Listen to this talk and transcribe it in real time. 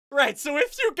Alright, so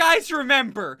if you guys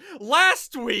remember,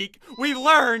 last week we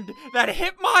learned that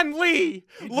Hitmonlee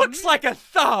looks like a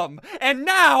thumb, and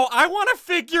now I want to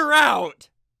figure out,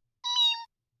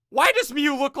 why does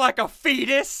Mew look like a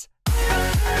fetus?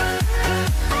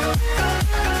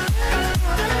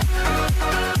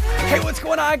 Hey, what's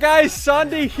going on, guys?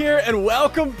 SSundee here, and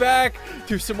welcome back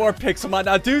to some more Pixelmon.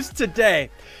 Now, dudes,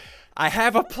 today, I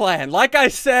have a plan. Like I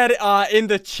said in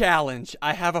the challenge,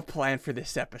 I have a plan for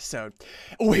this episode.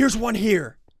 Oh, here's one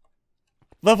here.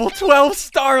 Level 12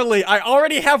 Starly. I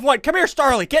already have one. Come here,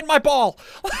 Starly. Get in my ball.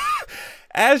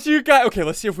 As you guys... Okay,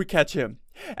 let's see if we catch him.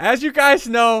 As you guys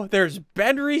know, there's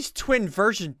Benry's twin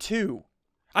version 2.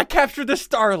 I captured the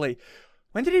Starly.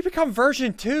 When did he become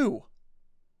version 2?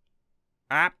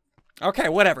 Okay,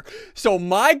 whatever. So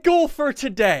my goal for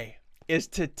today is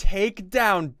to take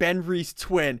down Benry's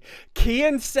twin.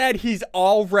 Kian said he's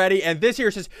all ready, and this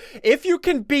here says, if you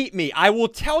can beat me, I will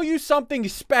tell you something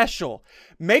special.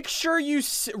 Make sure you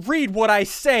read what I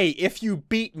say if you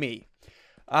beat me.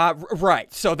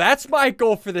 Right, so that's my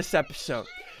goal for this episode.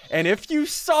 And if you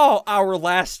saw our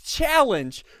last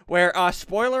challenge, where,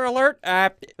 spoiler alert,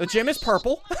 the gym is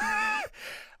purple,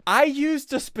 I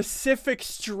used a specific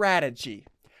strategy.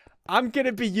 I'm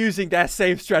gonna be using that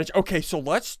same strategy. Okay, so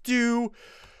let's do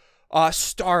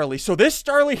Starly. So this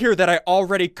Starly here that I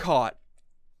already caught,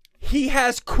 he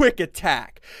has quick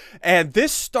attack. And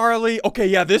this Starly, okay,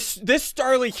 yeah, this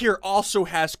Starly here also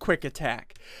has quick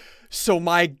attack. So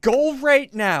my goal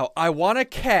right now, I want to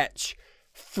catch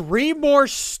 3 more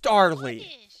Starly.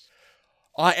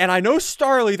 And I know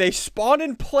Starly, they spawn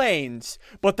in plains,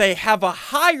 but they have a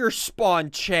higher spawn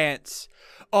chance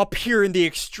up here in the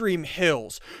extreme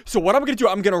hills. So what I'm gonna do,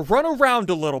 I'm gonna run around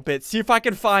a little bit, see if I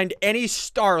can find any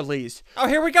Starlies. Oh,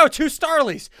 here we go, 2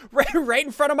 Starlies, right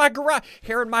in front of my garage,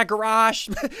 here in my garage.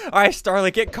 All right,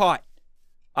 Starly, get caught.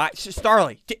 All right,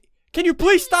 Starly, can you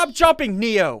please stop jumping,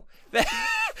 Neo?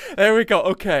 There we go.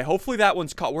 Okay, hopefully that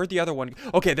one's caught. Where'd the other one?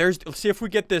 Okay, let's see if we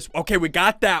get this. Okay, we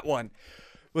got that one.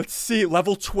 Let's see,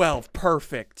 level 12,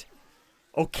 perfect.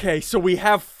 Okay, so we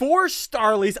have 4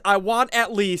 Starlies. I want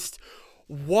at least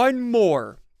 1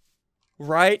 more,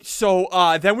 right? So,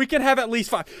 then we can have at least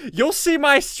 5. You'll see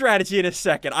my strategy in a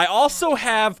second. I also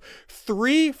have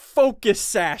 3 focus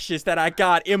sashes that I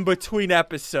got in between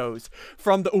episodes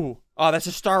from the... Ooh, oh, that's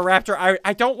a Star Raptor.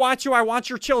 I don't want you. I want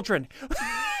your children.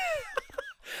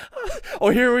 Oh,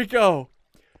 here we go.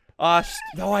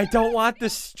 No, I don't want the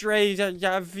stray...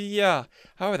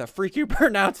 How the freak you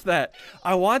pronounce that?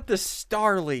 I want the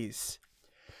Starlies.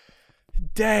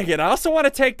 Dang it, I also want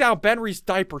to take down Benry's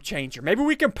diaper changer. Maybe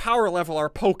we can power level our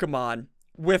Pokemon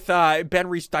with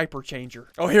Benry's diaper changer.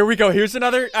 Oh, here we go. Here's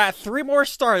another 3 more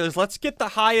Starlies. Let's get the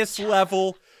highest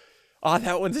level. Oh,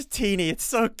 that one's teeny. It's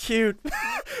so cute.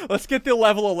 Let's get the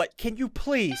level 11. Can you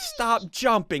please stop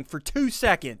jumping for 2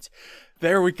 seconds?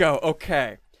 There we go.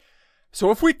 Okay.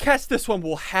 So if we catch this one,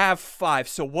 we'll have 5.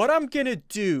 So what I'm gonna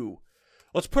do,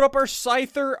 let's put up our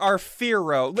Scyther, our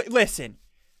Fearow. Listen,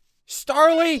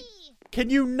 Starly, can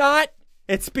you not?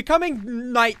 It's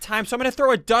becoming nighttime, so I'm gonna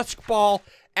throw a dusk ball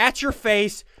at your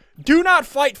face. Do not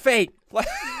fight fate.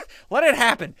 Let it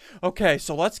happen. Okay,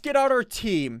 so let's get out our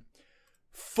team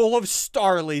full of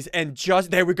Starlies and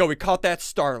just... There we go, we caught that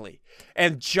Starly.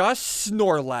 And just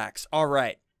Snorlax. All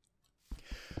right.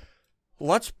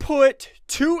 Let's put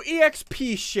 2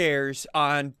 EXP shares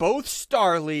on both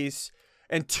Starlies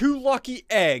and 2 lucky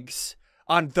eggs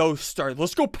on those Starlies.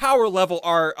 Let's go power level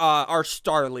our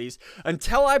Starlies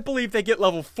until I believe they get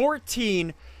level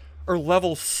 14 or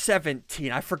level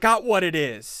 17. I forgot what it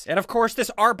is. And of course,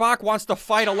 this Arbok wants to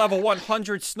fight a level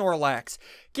 100 Snorlax.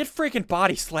 Get freaking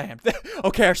body slammed.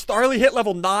 Okay, our Starly hit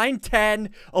level 9, 10,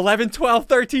 11, 12,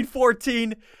 13,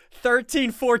 14...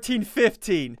 13, 14,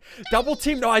 15. Double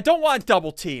team? No, I don't want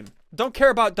double team. Don't care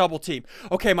about double team.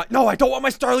 Okay, no, I don't want my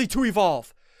Starly to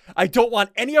evolve. I don't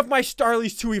want any of my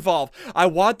Starlies to evolve. I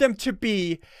want them to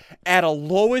be at a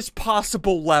lowest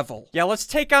possible level. Yeah, let's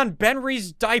take on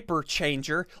Benry's diaper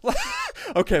changer.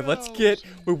 Okay, let's get...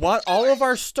 We want all of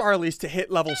our Starlies to hit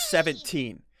level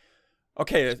 17.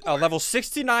 Okay, level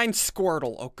 69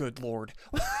 Squirtle. Oh, good lord.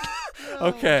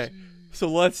 Okay, so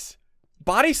let's...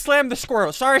 Body slam the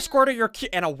Squirtle. Sorry, Squirtle, you're cute.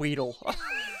 And a Weedle.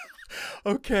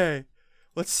 Okay.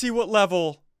 Let's see what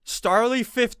level. Starly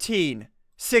 15,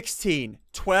 16,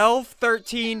 12,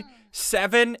 13,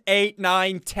 7, 8,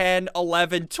 9, 10,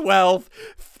 11, 12,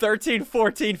 13,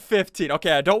 14, 15.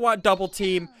 Okay, I don't want double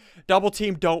team. Double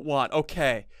team don't want.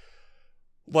 Okay.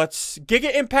 Let's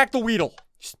Giga Impact the Weedle.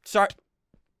 Sorry.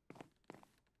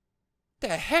 The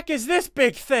heck is this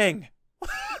big thing?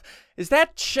 Is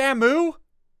that Shamu?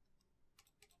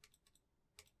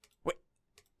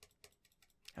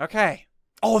 Okay.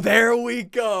 Oh, there we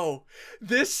go.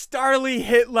 This Starly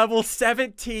hit level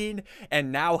 17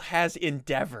 and now has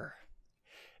Endeavor.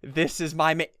 This is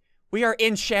my we are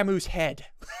in Shamu's head.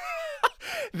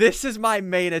 This is my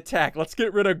main attack. Let's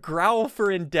get rid of Growl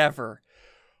for Endeavor.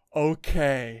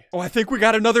 Okay. Oh, I think we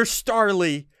got another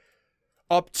Starly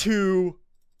up to...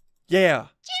 Yeah.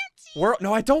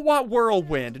 No, I don't want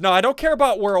Whirlwind. No, I don't care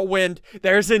about Whirlwind.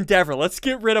 There's Endeavor. Let's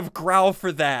get rid of Growl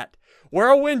for that.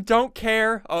 Whirlwind, don't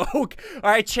care. Oh, all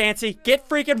right, Chansey. Get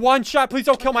freaking one shot. Please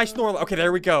don't kill my Snorlax. Okay,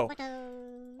 there we go.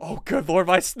 Oh, good lord.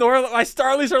 My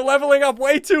Starlies are leveling up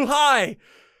way too high.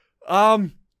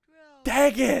 Dang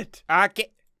it.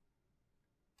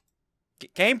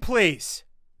 Game, please.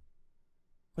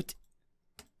 What?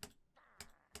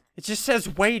 It just says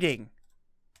waiting.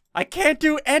 I can't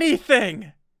do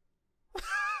anything.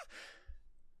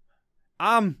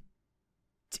 Alright,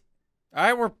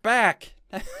 we're back.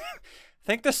 I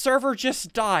think the server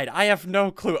just died. I have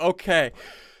no clue. Okay.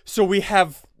 So we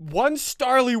have one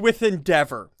Starly with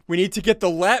Endeavor. We need to get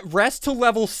the rest to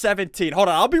level 17. Hold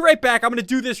on, I'll be right back. I'm going to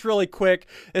do this really quick.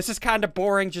 This is kind of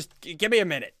boring. Just give me a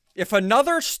minute. If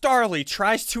another Starly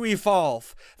tries to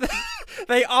evolve,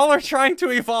 they all are trying to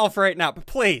evolve right now, but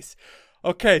please.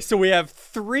 Okay, so we have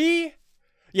three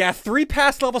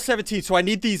past level 17, so I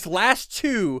need these last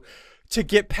two to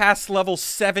get past level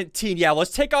 17. Yeah,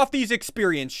 let's take off these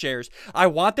experience shares. I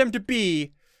want them to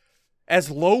be as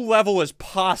low level as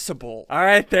possible. All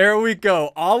right, there we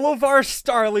go. All of our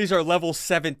Starlies are level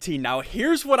 17. Now,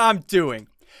 here's what I'm doing.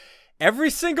 Every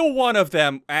single one of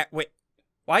them... wait,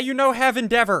 why you no have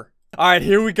Endeavor? All right,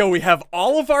 here we go. We have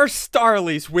all of our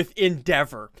Starlies with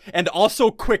Endeavor and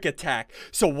also Quick Attack.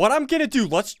 So what I'm going to do,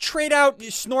 let's trade out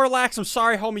Snorlax. I'm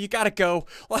sorry, homie, you got to go.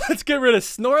 Let's get rid of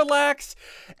Snorlax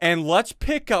and let's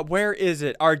pick up, where is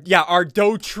it? Our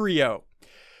Dotrio.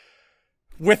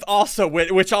 Which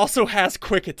also has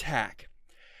Quick Attack.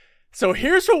 So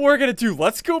here's what we're gonna do.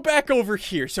 Let's go back over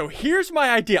here. So here's my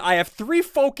idea. I have 3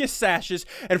 Focus Sashes,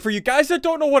 and for you guys that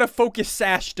don't know what a Focus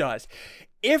Sash does,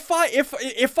 if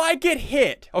I get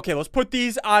hit, okay, let's put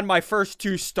these on my first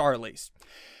 2 Starlies.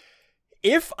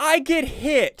 If I get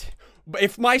hit,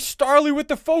 if my Starly with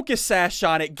the Focus Sash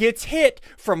on it gets hit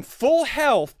from full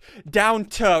health down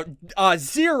to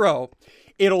 0,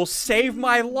 it'll save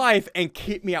my life and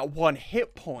keep me at 1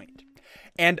 hit point.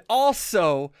 And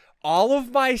also, all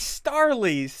of my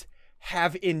Starlies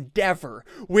have Endeavor,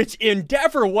 which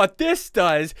Endeavor, what this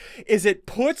does is it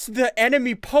puts the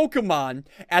enemy Pokemon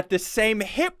at the same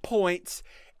hit points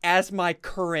as my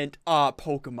current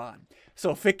Pokemon. So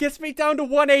if it gets me down to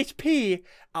 1 HP,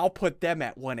 I'll put them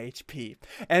at 1 HP.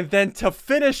 And then to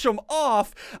finish them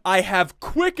off, I have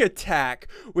Quick Attack,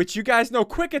 which you guys know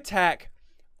Quick Attack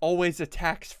always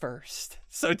attacks first.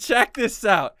 So check this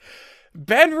out.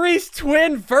 Benry's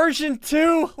Twin version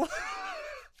 2.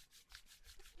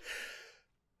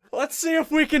 Let's see if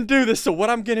we can do this. So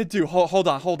what I'm gonna do, hold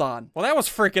on. Well, that was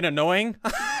freaking annoying.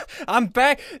 I'm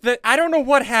back. I don't know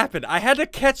what happened. I had to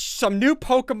catch some new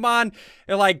Pokemon.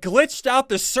 It like glitched out.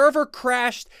 The server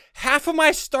crashed. Half of my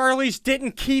Starlies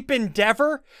didn't keep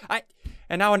Endeavor.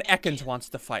 And now an Ekans wants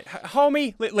to fight.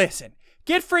 Homie, listen.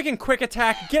 Get freaking Quick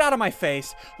Attack. Get out of my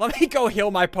face. Let me go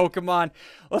heal my Pokemon.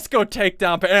 Let's go take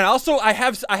down. And also, I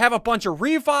have a bunch of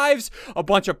revives, a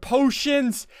bunch of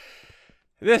potions.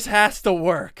 This has to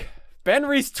work.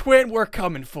 Benry's Twin, we're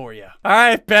coming for you. All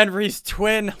right, Benry's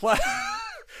Twin.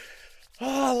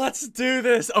 Oh, let's do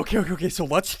this. Okay. So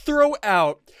let's throw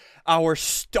out our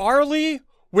Starly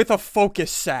with a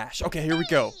Focus Sash. Okay, here we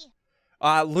go.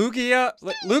 Lugia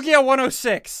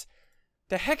 106.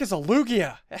 The heck is a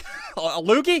Lugia? A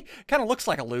Lugie? Kind of looks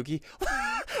like a Lugie.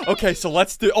 Okay, so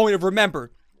let's do... Oh,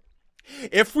 remember.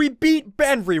 If we beat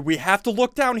Benry, we have to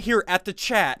look down here at the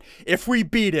chat. If we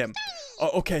beat him.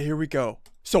 Okay, here we go.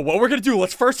 So what we're going to do,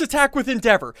 let's first attack with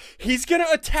Endeavor. He's going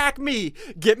to attack me,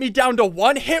 get me down to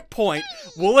 1 hit point.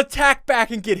 We'll attack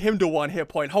back and get him to 1 hit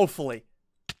point, hopefully.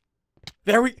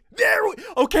 There we...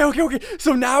 Okay.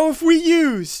 So now if we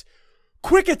use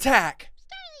Quick Attack...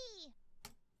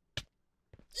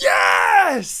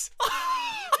 Yes!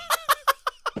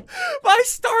 My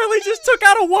Starly just took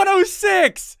out a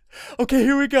 106. Okay,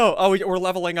 here we go. Oh, we're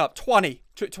leveling up. 20.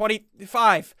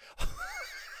 25.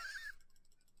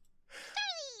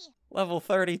 Level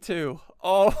 32.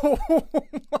 Oh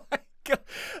my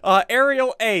god.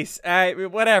 Aerial Ace.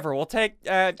 Whatever. We'll take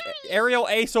Aerial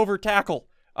Ace over Tackle.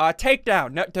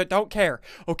 Takedown. No, don't care.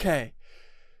 Okay.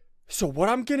 So what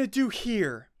I'm gonna do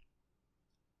here...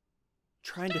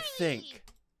 Trying to think.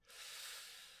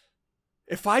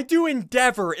 If I do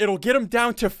Endeavor, it'll get him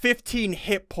down to 15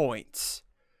 hit points.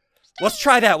 Let's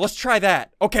try that. Let's try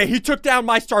that. Okay, he took down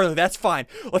my Starly. That's fine.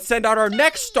 Let's send out our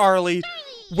next Starly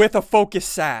with a focus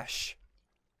sash.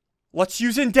 Let's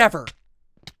use Endeavor.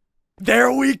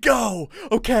 There we go.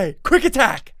 Okay, quick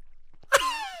attack.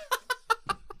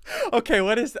 Okay,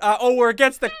 what is... oh, we're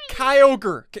against the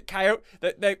Kyogre.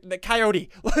 The Coyote.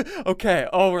 Okay,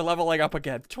 oh, we're leveling up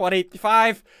again.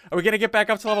 25. Are we going to get back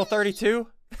up to level 32?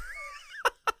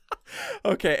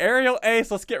 Okay, Aerial Ace.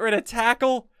 Let's get rid of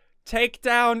Tackle.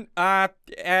 Takedown,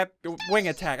 wing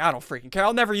attack. I don't freaking care.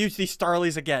 I'll never use these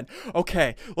Starlies again.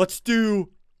 Okay, let's do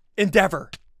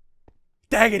Endeavor.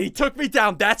 Dang it, he took me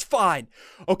down. That's fine.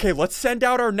 Okay, let's send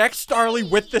out our next Starly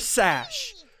with the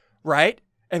sash. Right?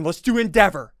 And let's do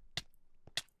Endeavor.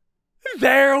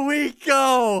 There we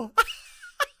go.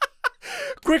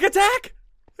 Quick attack.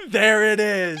 There it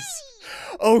is.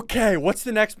 Okay, what's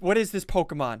the next? What is this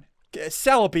Pokemon?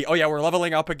 Celebi. Oh yeah, we're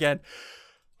leveling up again.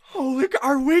 Oh, look,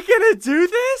 are we gonna do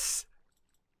this?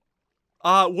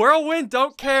 Whirlwind,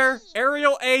 don't care.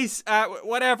 Aerial Ace,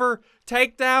 whatever.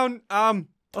 Takedown,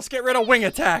 let's get rid of Wing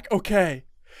Attack. Okay.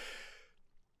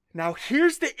 Now,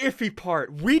 here's the iffy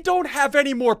part. We don't have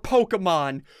any more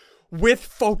Pokemon with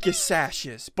Focus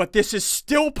Sashes, but this is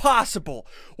still possible.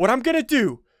 What I'm gonna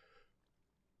do,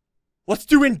 let's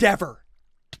do Endeavor.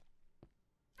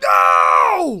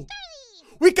 No!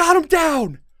 We got him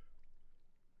down!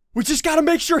 We just gotta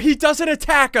make sure he doesn't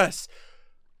attack us.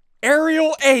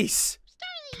 Aerial Ace.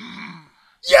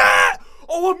 Yeah!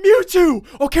 Oh, a Mewtwo!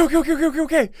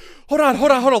 Okay. Hold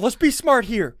on. Let's be smart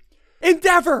here.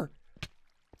 Endeavor!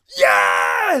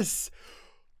 Yes!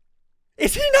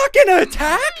 Is he not gonna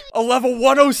attack? A level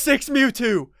 106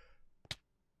 Mewtwo.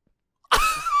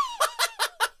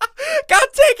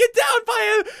 Got taken down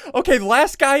by a... Okay, the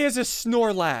last guy is a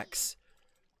Snorlax.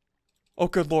 Oh,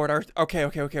 good lord.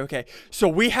 Okay. So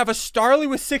we have a Starly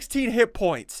with 16 hit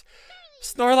points.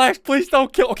 Snorlax, please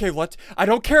don't kill. Okay, I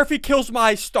don't care if he kills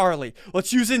my Starly.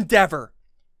 Let's use Endeavor.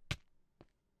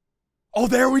 Oh,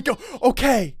 there we go.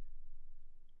 Okay.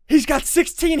 He's got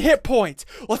 16 hit points.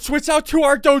 Let's switch out to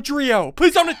our Dodrio.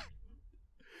 Please don't...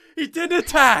 He didn't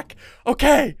attack.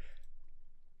 Okay.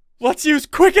 Let's use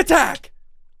Quick Attack.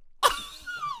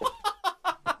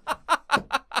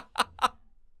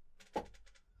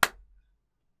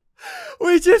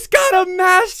 We just got a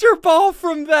Master Ball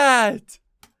from that!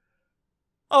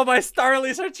 Oh, my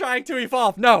Starlies are trying to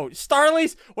evolve. No,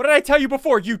 Starlies, what did I tell you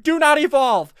before? You do not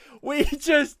evolve. We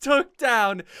just took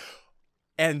down.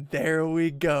 And there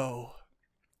we go.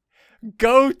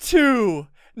 Go to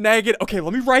negative. Okay,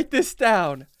 let me write this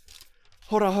down.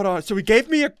 Hold on. So he gave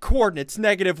me a coordinates.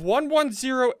 Negative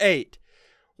 1108,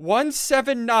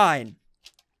 179,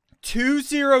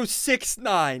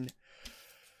 2069.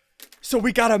 So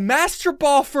we got a Master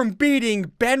Ball from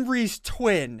beating Benry's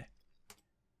twin.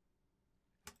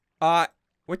 What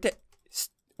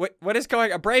is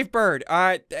going on? A Brave Bird.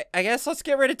 I guess let's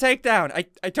get rid of Takedown.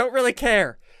 I don't really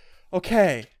care.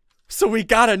 Okay. So we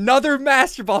got another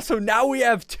Master Ball. So now we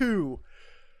have two.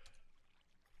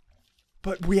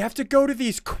 But we have to go to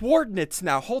these coordinates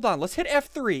now. Hold on. Let's hit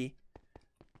F3.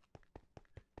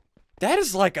 That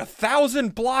is like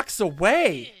 1,000 blocks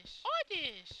away.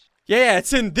 Yeah,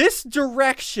 it's in this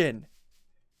direction.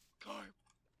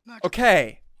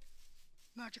 Okay.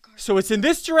 So it's in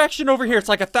this direction over here. It's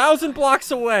like 1,000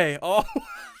 blocks away. Oh.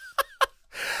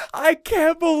 I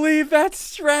can't believe that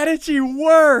strategy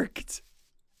worked.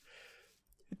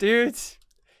 Dudes,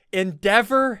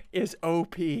 Endeavor is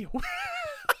OP.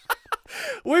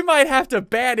 We might have to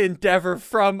ban Endeavor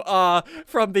from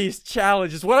these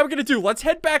challenges. What I'm gonna do, let's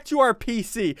head back to our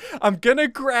PC. I'm gonna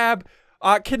grab...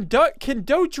 Can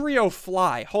Dodrio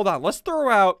fly? Hold on, let's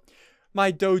throw out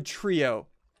my Dodrio.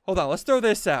 Hold on, let's throw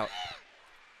this out.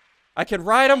 I can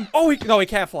ride him. Oh, no, he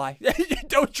can't fly.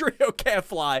 Dodrio can't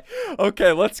fly.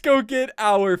 Okay, let's go get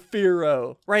our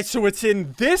Fearow. Right, so it's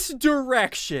in this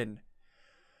direction.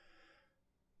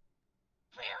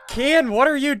 Kian, what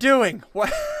are you doing?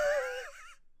 What?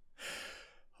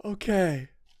 Okay.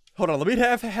 Hold on, let me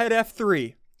head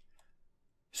F3.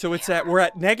 So it's we're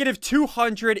at negative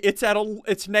 200.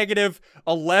 It's negative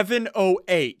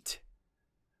 1108.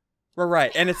 We're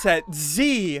right. And it's at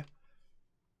Z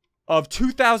of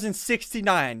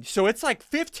 2069. So it's like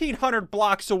 1,500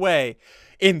 blocks away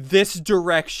in this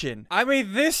direction. I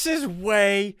mean, this is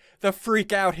way the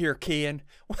freak out here, Kian.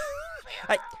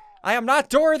 I am not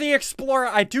Dora the Explorer.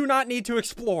 I do not need to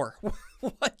explore.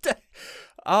 What the...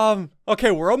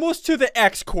 Okay, we're almost to the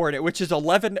X coordinate, which is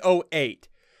 1108.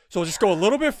 So we'll just go a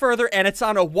little bit further, and it's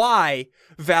on a Y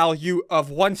value of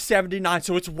 179,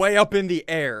 so it's way up in the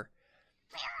air.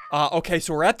 Okay,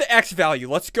 so we're at the X value.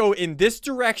 Let's go in this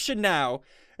direction now,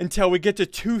 until we get to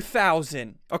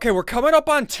 2,000. Okay, we're coming up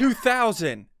on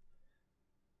 2,000.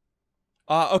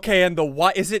 Okay, and the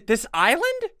Y, is it this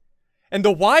island? And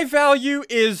the Y value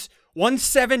is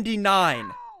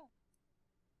 179.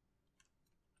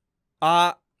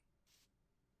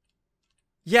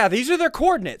 Yeah, these are their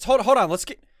coordinates. Hold on, let's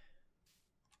get...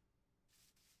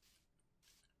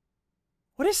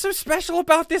 What is so special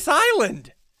about this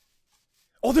island?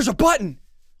 Oh, there's a button.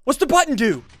 What's the button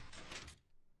do?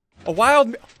 A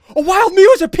wild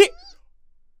Mew is a pig.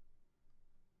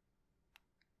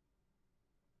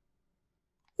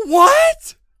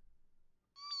 What?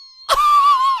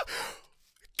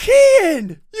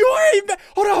 Kian, you already...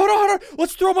 Hold on.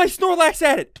 Let's throw my Snorlax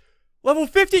at it. Level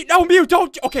 50. No, Mew,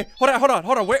 don't. Okay, hold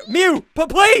on. Where? Mew,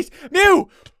 please.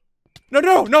 Mew.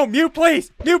 No, Mew,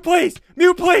 please. Mew, please.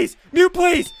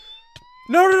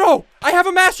 No. I have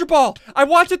a Master Ball. I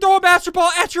want to throw a Master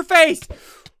Ball at your face.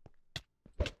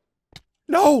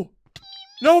 No,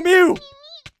 Mew.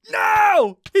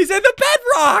 No, he's in the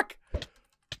bedrock.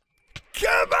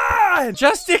 Come on.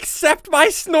 Just accept my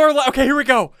Snorlax. Okay, here we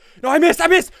go. No, I missed.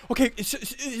 Okay,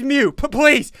 Mew,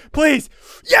 please.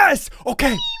 Yes.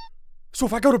 Okay. So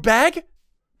if I go to bag,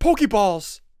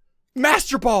 Pokeballs,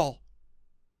 Master Ball.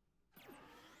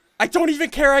 I don't even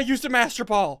care I used a Master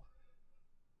Ball.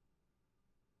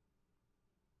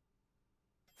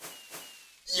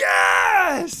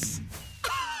 Yes!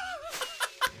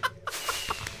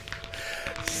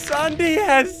 SSundee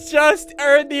has just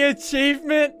earned the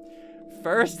achievement.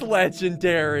 First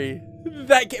legendary.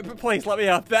 Please let me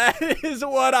up. That is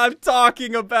what I'm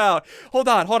talking about. Hold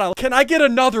on. Can I get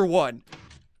another one?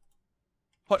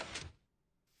 What?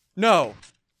 No.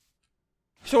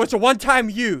 So it's a one-time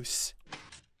use.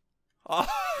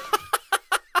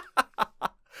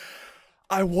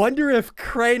 I wonder if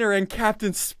Crainer and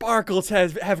Captain Sparkles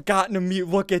have gotten a Mew.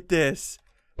 Look at this.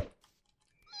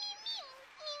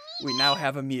 We now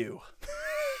have a Mew.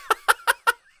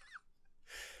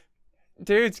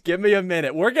 Dudes, give me a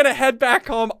minute. We're gonna head back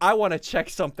home. I want to check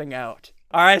something out.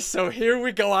 Alright, so here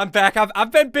we go. I'm back.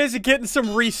 I've been busy getting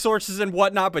some resources and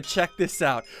whatnot, but check this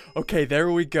out. Okay,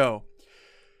 there we go.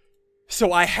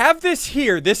 So I have this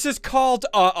here. This is called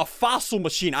a fossil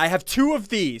machine. I have 2 of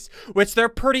these, which they're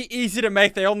pretty easy to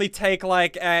make. They only take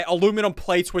like aluminum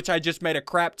plates, which I just made a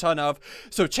crap ton of.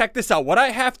 So check this out. What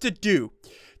I have to do,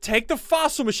 take the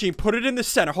fossil machine, put it in the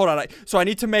center. Hold on. So I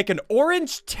need to make an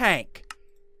orange tank,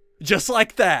 just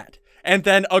like that. And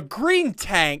then a green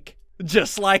tank,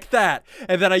 just like that.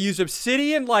 And then I use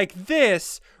obsidian like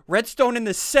this, redstone in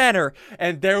the center,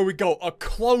 and there we go, a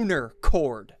cloner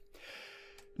cord.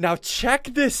 Now check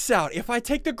this out. If I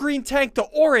take the green tank, the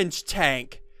orange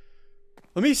tank,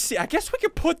 let me see. I guess we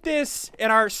could put this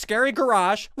in our scary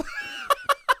garage.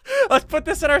 Let's put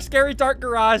this in our scary dark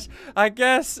garage. I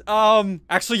guess,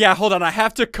 actually, yeah, hold on. I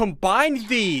have to combine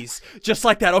these just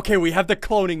like that. Okay, we have the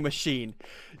cloning machine.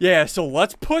 Yeah, so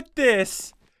let's put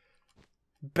this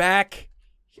back.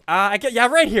 Yeah,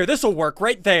 right here. This will work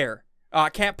right there. I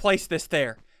can't place this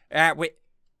there. Wait,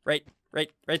 right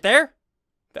there?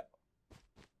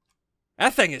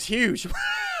 That thing is huge.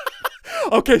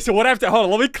 Okay, so what I have to, hold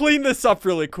on, let me clean this up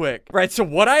really quick. Right, so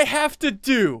what I have to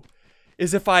do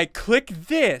is if I click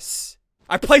this,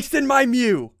 I placed in my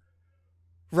Mew,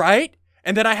 right?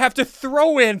 And then I have to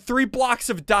throw in 3 blocks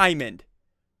of diamond.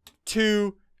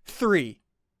 2, 3.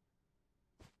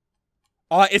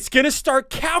 It's gonna start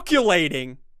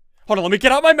calculating. Hold on, let me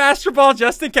get out my Master Ball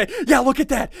just in case. Yeah, look at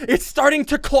that. It's starting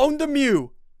to clone the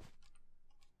Mew.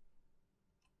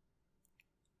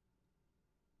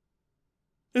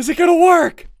 Is it gonna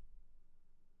work?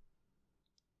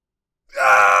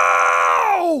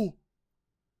 No!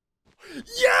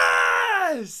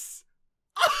 Yes!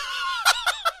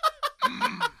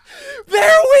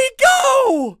 There we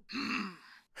go!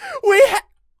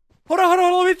 Hold on,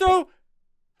 let me throw.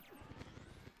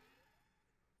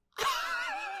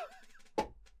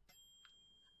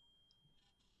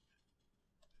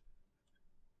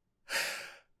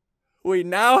 We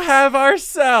now have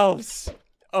ourselves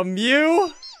a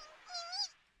Mew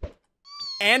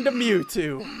and a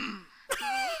Mewtwo.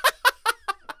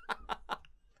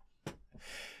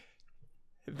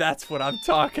 That's what I'm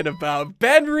talking about.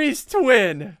 Benry's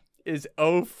twin is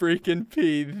O freaking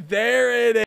P. There it is.